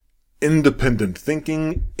Independent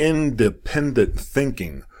thinking, independent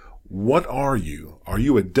thinking. What are you? Are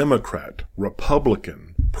you a Democrat,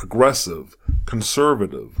 Republican, progressive,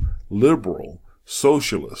 conservative, liberal,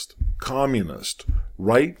 socialist, communist,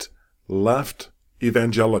 right, left,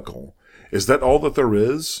 evangelical? Is that all that there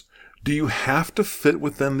is? Do you have to fit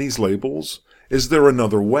within these labels? Is there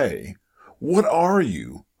another way? What are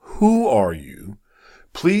you? Who are you?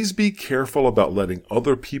 Please be careful about letting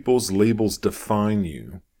other people's labels define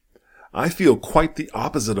you. I feel quite the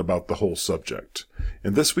opposite about the whole subject.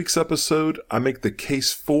 In this week's episode, I make the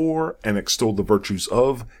case for and extol the virtues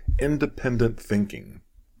of independent thinking.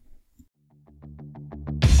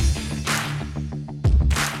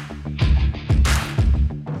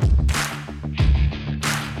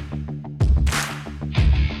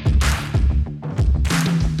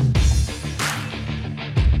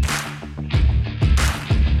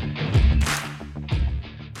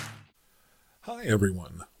 Hi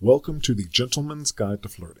everyone, welcome to the Gentleman's Guide to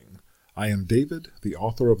Flirting. I am David, the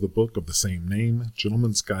author of the book of the same name,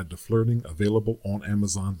 Gentleman's Guide to Flirting, available on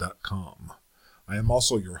Amazon.com. I am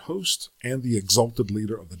also your host and the exalted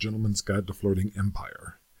leader of the Gentleman's Guide to Flirting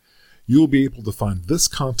empire. You will be able to find this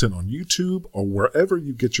content on YouTube or wherever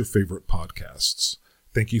you get your favorite podcasts.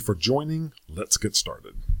 Thank you for joining. Let's get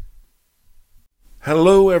started.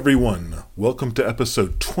 Hello everyone, welcome to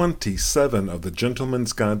episode 27 of the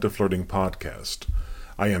Gentleman's Guide to Flirting podcast.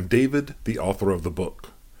 I am David, the author of the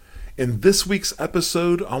book. In this week's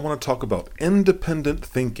episode, I want to talk about independent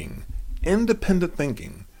thinking. Independent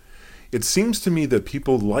thinking. It seems to me that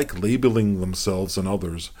people like labeling themselves and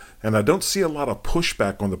others, and I don't see a lot of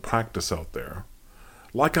pushback on the practice out there.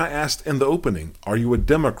 Like I asked in the opening, are you a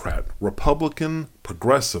Democrat, Republican,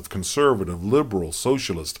 progressive, conservative, liberal,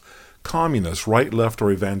 socialist, communist, right, left,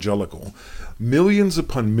 or evangelical? Millions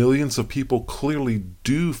upon millions of people clearly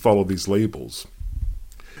do follow these labels.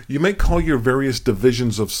 You may call your various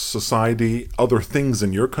divisions of society other things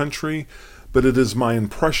in your country, but it is my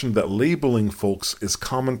impression that labeling folks is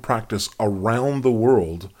common practice around the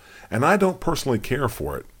world, and I don't personally care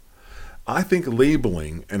for it. I think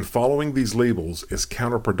labeling and following these labels is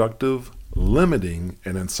counterproductive, limiting,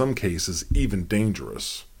 and in some cases even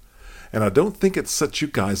dangerous. And I don't think it sets you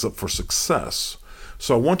guys up for success.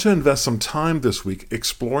 So I want to invest some time this week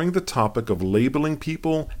exploring the topic of labeling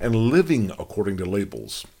people and living according to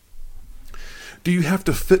labels. Do you have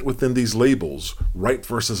to fit within these labels, right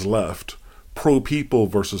versus left, pro-people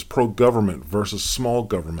versus pro-government versus small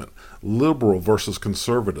government, liberal versus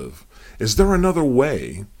conservative? Is there another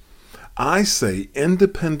way? I say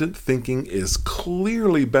independent thinking is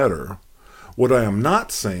clearly better. What I am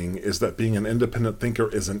not saying is that being an independent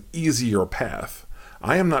thinker is an easier path.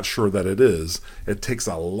 I am not sure that it is. It takes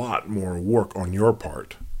a lot more work on your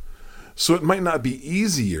part. So it might not be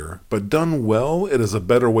easier, but done well, it is a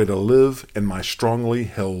better way to live, in my strongly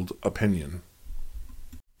held opinion.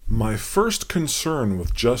 My first concern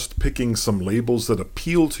with just picking some labels that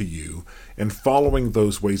appeal to you and following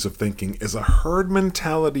those ways of thinking is a herd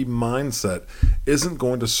mentality mindset isn't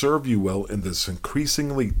going to serve you well in this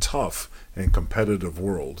increasingly tough and competitive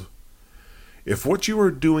world. If what you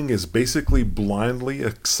are doing is basically blindly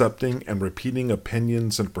accepting and repeating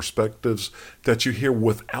opinions and perspectives that you hear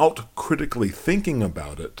without critically thinking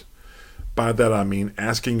about it, by that I mean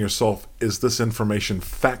asking yourself, is this information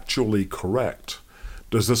factually correct?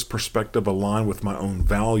 Does this perspective align with my own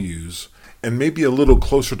values? And maybe a little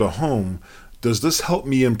closer to home, does this help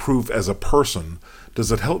me improve as a person?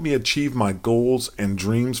 Does it help me achieve my goals and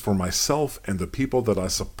dreams for myself and the people that I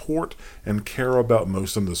support and care about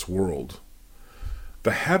most in this world?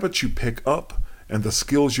 The habits you pick up and the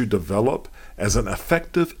skills you develop as an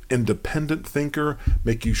effective, independent thinker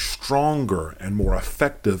make you stronger and more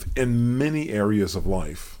effective in many areas of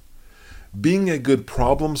life. Being a good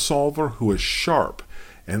problem solver who is sharp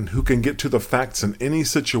and who can get to the facts in any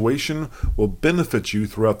situation will benefit you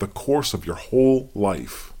throughout the course of your whole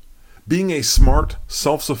life. Being a smart,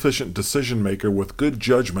 self-sufficient decision maker with good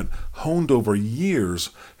judgment honed over years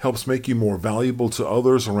helps make you more valuable to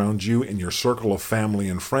others around you in your circle of family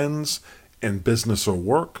and friends, in business or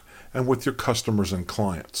work, and with your customers and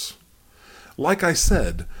clients. Like I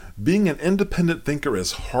said, being an independent thinker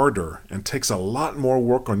is harder and takes a lot more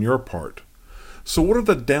work on your part. So what are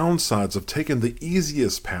the downsides of taking the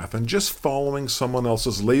easiest path and just following someone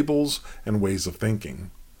else's labels and ways of thinking?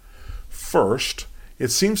 First, it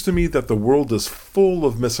seems to me that the world is full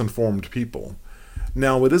of misinformed people.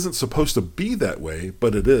 Now, it isn't supposed to be that way,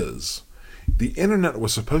 but it is. The internet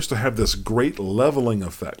was supposed to have this great leveling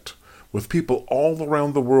effect, with people all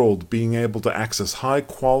around the world being able to access high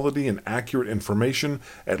quality and accurate information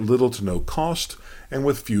at little to no cost and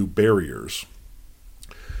with few barriers.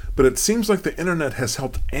 But it seems like the internet has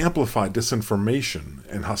helped amplify disinformation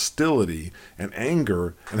and hostility and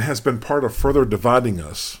anger and has been part of further dividing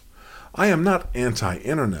us. I am not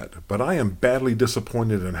anti-internet, but I am badly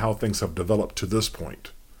disappointed in how things have developed to this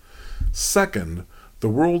point. Second, the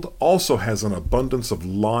world also has an abundance of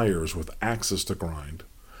liars with axes to grind.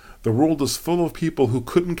 The world is full of people who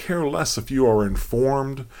couldn't care less if you are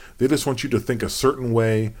informed. They just want you to think a certain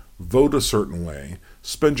way, vote a certain way,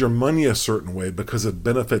 spend your money a certain way because it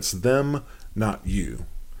benefits them, not you.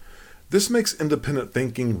 This makes independent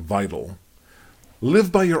thinking vital.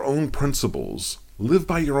 Live by your own principles. Live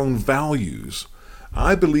by your own values.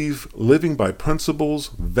 I believe living by principles,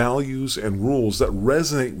 values, and rules that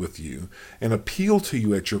resonate with you and appeal to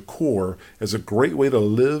you at your core is a great way to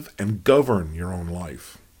live and govern your own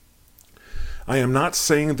life. I am not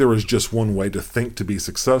saying there is just one way to think to be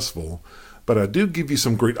successful, but I do give you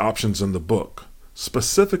some great options in the book.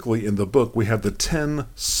 Specifically in the book, we have the 10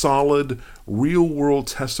 solid, real-world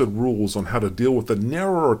tested rules on how to deal with the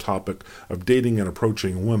narrower topic of dating and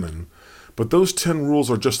approaching women. But those 10 rules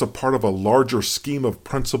are just a part of a larger scheme of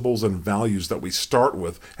principles and values that we start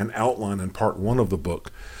with and outline in part 1 of the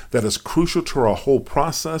book that is crucial to our whole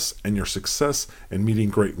process and your success in meeting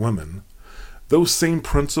great women. Those same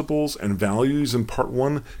principles and values in part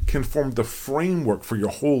 1 can form the framework for your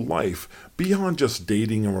whole life beyond just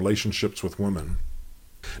dating and relationships with women.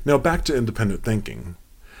 Now back to independent thinking.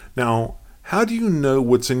 Now, how do you know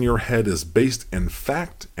what's in your head is based in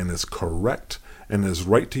fact and is correct and is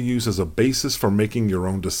right to use as a basis for making your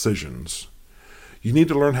own decisions? You need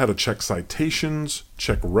to learn how to check citations,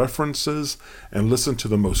 check references, and listen to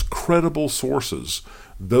the most credible sources,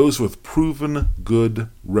 those with proven good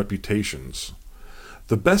reputations.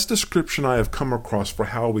 The best description I have come across for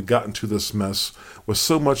how we got into this mess with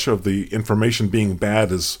so much of the information being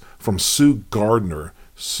bad is from Sue Gardner,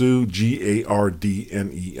 Sue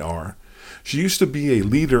Gardner. She used to be a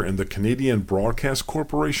leader in the Canadian Broadcast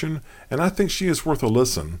Corporation, and I think she is worth a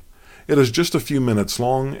listen. It is just a few minutes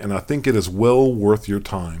long, and I think it is well worth your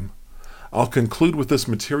time. I'll conclude with this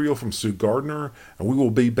material from Sue Gardner, and we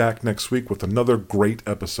will be back next week with another great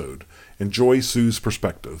episode. Enjoy Sue's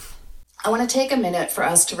perspective. I want to take a minute for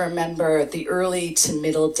us to remember the early to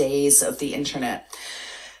middle days of the internet.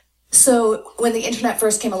 So when the internet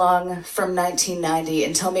first came along from 1990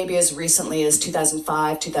 until maybe as recently as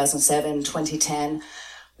 2005, 2007, 2010,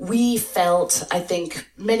 we felt, I think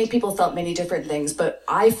many people felt many different things, but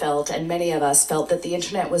I felt, and many of us felt, that the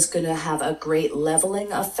internet was going to have a great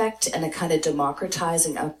leveling effect and a kind of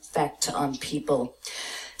democratizing effect on people.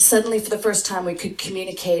 Suddenly, for the first time, we could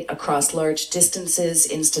communicate across large distances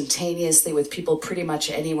instantaneously with people pretty much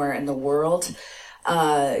anywhere in the world.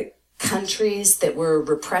 Countries that were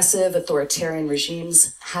repressive, authoritarian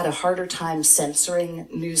regimes had a harder time censoring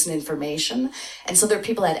news and information. And so their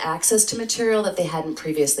people had access to material that they hadn't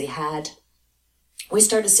previously had. We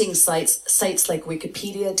started seeing sites like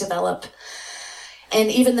Wikipedia develop. And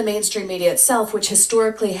even the mainstream media itself, which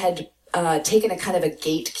historically had taken a kind of a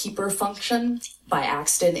gatekeeper function by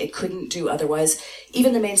accident, it couldn't do otherwise.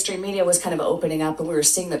 Even the mainstream media was kind of opening up, and we were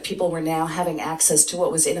seeing that people were now having access to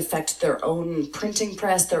what was in effect their own printing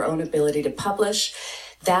press, their own ability to publish.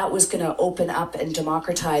 That was going to open up and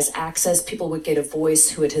democratize access. People would get a voice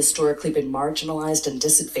who had historically been marginalized and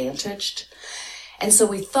disadvantaged. And so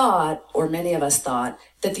we thought, or many of us thought,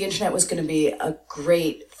 that the internet was going to be a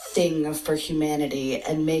great thing for humanity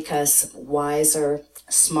and make us wiser,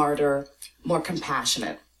 smarter, more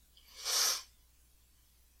compassionate.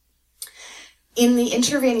 In the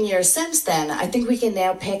intervening years since then, I think we can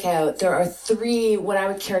now pick out, there are 3 what I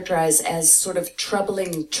would characterize as sort of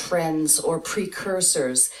troubling trends or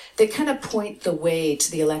precursors that kind of point the way to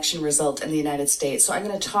the election result in the United States. So I'm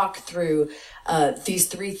going to talk through these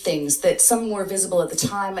 3 things that some were visible at the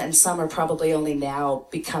time and some are probably only now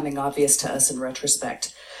becoming obvious to us in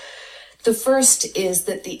retrospect. The first is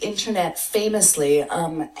that the internet famously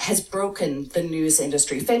has broken the news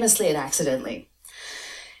industry, famously and accidentally.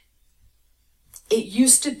 It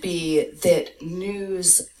used to be that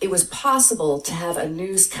it was possible to have a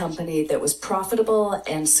news company that was profitable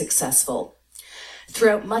and successful.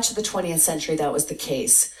 Throughout much of the 20th century, that was the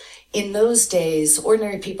case. In those days,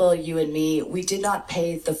 ordinary people, you and me, we did not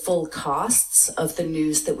pay the full costs of the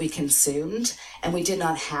news that we consumed, and we did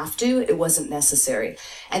not have to. It wasn't necessary.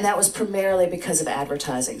 And that was primarily because of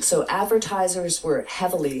advertising. So advertisers were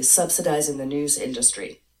heavily subsidizing the news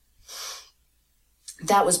industry.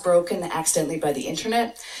 That was broken accidentally by the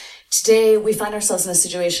internet. Today, we find ourselves in a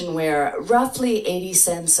situation where roughly 80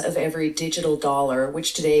 cents of every digital dollar,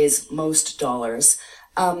 which today is most dollars,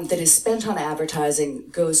 that is spent on advertising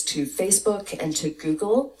goes to Facebook and to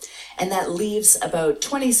Google, and that leaves about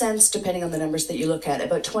 20 cents, depending on the numbers that you look at,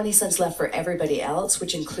 about 20 cents left for everybody else,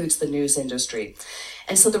 which includes the news industry.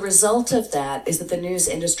 And so the result of that is that the news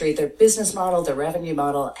industry, their business model, their revenue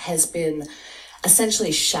model, has been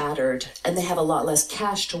essentially shattered, and they have a lot less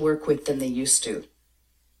cash to work with than they used to.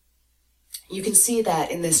 You can see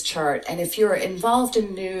that in this chart, and if you're involved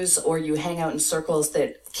in news or you hang out in circles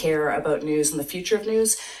that care about news and the future of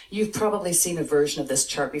news, you've probably seen a version of this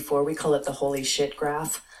chart before. We call it the holy shit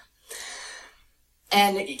graph.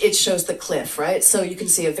 And it shows the cliff, right? So you can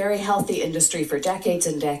see a very healthy industry for decades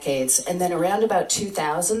and decades, and then around about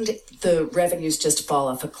 2000, the revenues just fall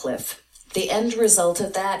off a cliff. The end result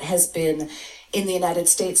of that has been, in the United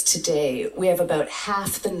States today, we have about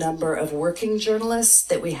half the number of working journalists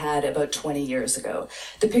that we had about 20 years ago.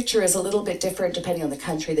 The picture is a little bit different depending on the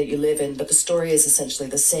country that you live in, but the story is essentially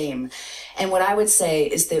the same. And what I would say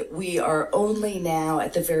is that we are only now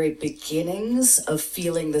at the very beginnings of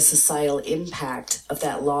feeling the societal impact of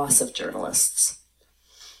that loss of journalists.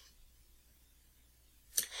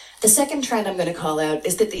 The second trend I'm going to call out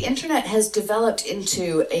is that the internet has developed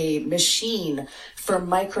into a machine for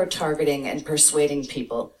micro-targeting and persuading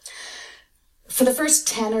people. For the first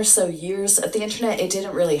 10 or so years of the internet, it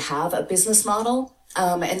didn't really have a business model.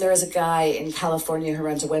 And there is a guy in California who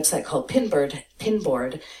runs a website called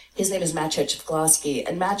Pinboard. His name is Matija Czvgloski.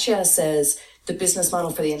 And Matija says the business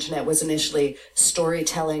model for the internet was initially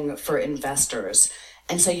storytelling for investors.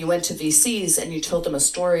 And so you went to VCs and you told them a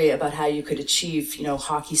story about how you could achieve,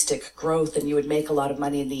 hockey stick growth, and you would make a lot of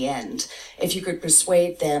money in the end. If you could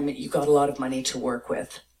persuade them, you got a lot of money to work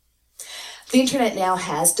with. The internet now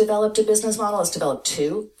has developed a business model. It's developed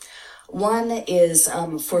two. One is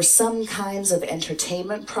for some kinds of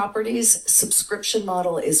entertainment properties, subscription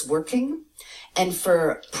model is working. And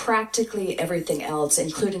for practically everything else,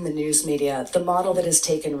 including the news media, the model that has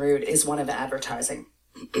taken root is one of advertising.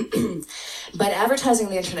 But advertising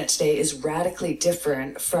on the internet today is radically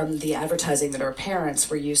different from the advertising that our parents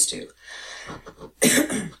were used to.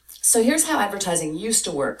 So here's how advertising used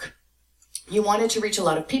to work. You wanted to reach a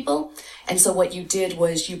lot of people, and so what you did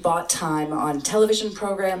was you bought time on television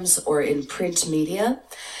programs or in print media,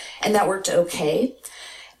 and that worked okay.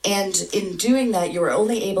 And in doing that, you were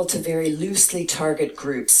only able to very loosely target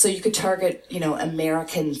groups. So you could target,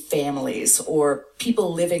 American families or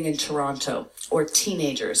people living in Toronto or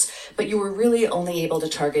teenagers, but you were really only able to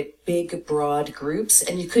target big, broad groups,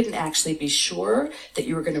 and you couldn't actually be sure that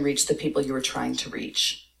you were going to reach the people you were trying to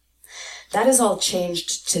reach. That has all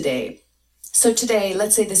changed today. So today,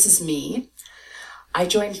 let's say this is me. I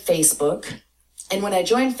joined Facebook. And when I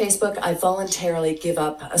join Facebook, I voluntarily give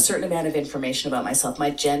up a certain amount of information about myself, my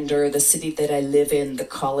gender, the city that I live in, the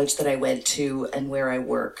college that I went to, and where I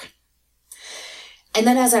work. And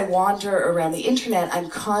then as I wander around the internet, I'm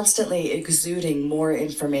constantly exuding more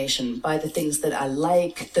information by the things that I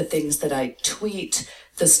like, the things that I tweet,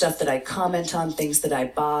 the stuff that I comment on, things that I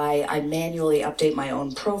buy. I manually update my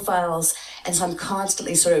own profiles. And so I'm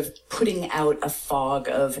constantly sort of putting out a fog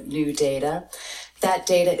of new data. That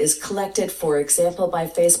data is collected, for example, by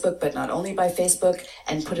Facebook, but not only by Facebook,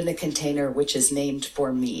 and put in a container which is named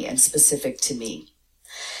for me and specific to me.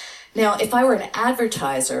 Now, if I were an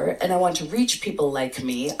advertiser and I want to reach people like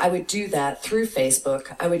me, I would do that through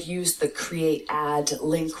Facebook. I would use the Create Ad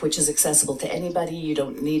link, which is accessible to anybody. You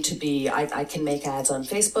don't need to be, I can make ads on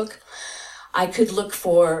Facebook. I could look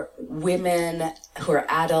for women who are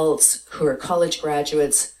adults, who are college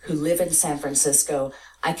graduates, who live in San Francisco.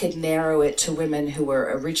 I could narrow it to women who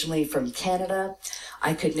were originally from Canada.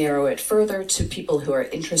 I could narrow it further to people who are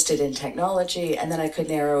interested in technology. And then I could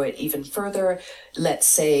narrow it even further, let's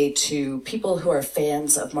say, to people who are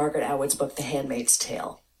fans of Margaret Atwood's book, The Handmaid's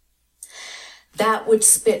Tale. That would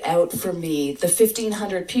spit out for me the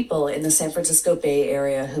 1,500 people in the San Francisco Bay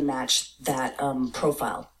Area who match that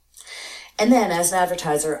profile. And then as an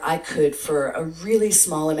advertiser, I could, for a really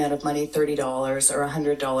small amount of money, $30 or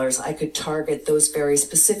 $100, I could target those very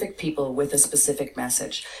specific people with a specific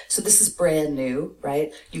message. So this is brand new,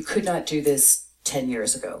 right? You could not do this 10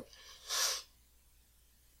 years ago.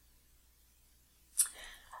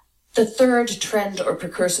 The third trend or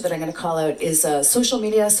precursor that I'm going to call out is social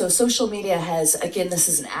media. So social media has, again, this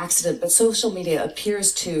is an accident, but social media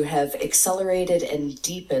appears to have accelerated and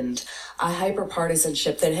deepened a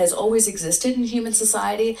hyperpartisanship that has always existed in human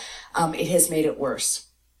society. It has made it worse.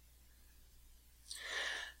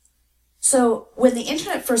 So when the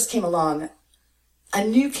internet first came along, A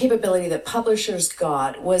new capability that publishers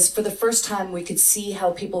got was, for the first time, we could see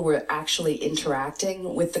how people were actually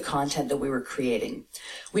interacting with the content that we were creating.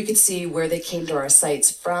 We could see where they came to our sites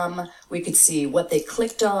from. We could see what they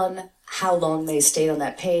clicked on, how long they stayed on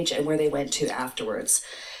that page, and where they went to afterwards.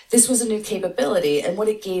 This was a new capability, and what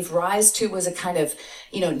it gave rise to was a kind of,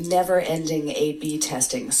 never-ending A/B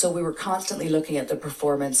testing. So we were constantly looking at the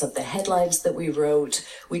performance of the headlines that we wrote.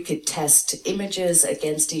 We could test images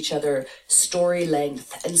against each other, story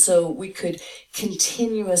length, and so we could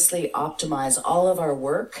continuously optimize all of our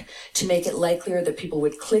work to make it likelier that people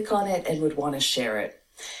would click on it and would want to share it.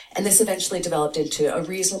 And this eventually developed into a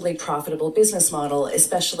reasonably profitable business model,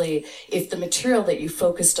 especially if the material that you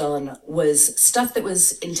focused on was stuff that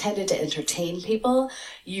was intended to entertain people.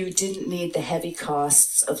 You didn't need the heavy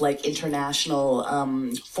costs of international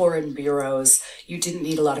foreign bureaus. You didn't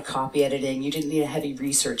need a lot of copy editing. You didn't need a heavy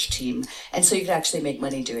research team. And so you could actually make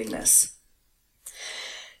money doing this.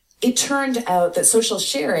 It turned out that social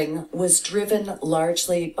sharing was driven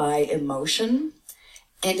largely by emotion.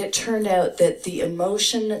 And it turned out that the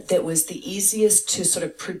emotion that was the easiest to sort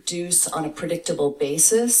of produce on a predictable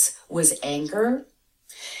basis was anger.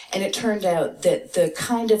 And it turned out that the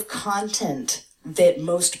kind of content that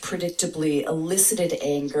most predictably elicited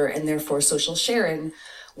anger and therefore social sharing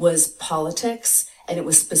was politics, and it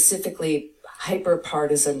was specifically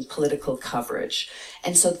hyper-partisan political coverage.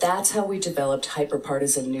 And so that's how we developed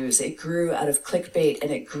hyper-partisan news. It grew out of clickbait,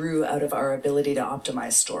 and it grew out of our ability to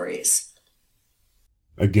optimize stories.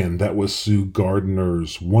 Again, that was Sue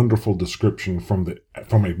Gardner's wonderful description from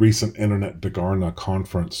a recent Internet Dagarna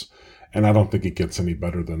conference, and I don't think it gets any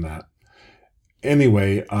better than that.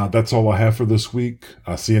 Anyway, that's all I have for this week.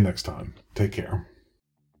 See you next time. Take care.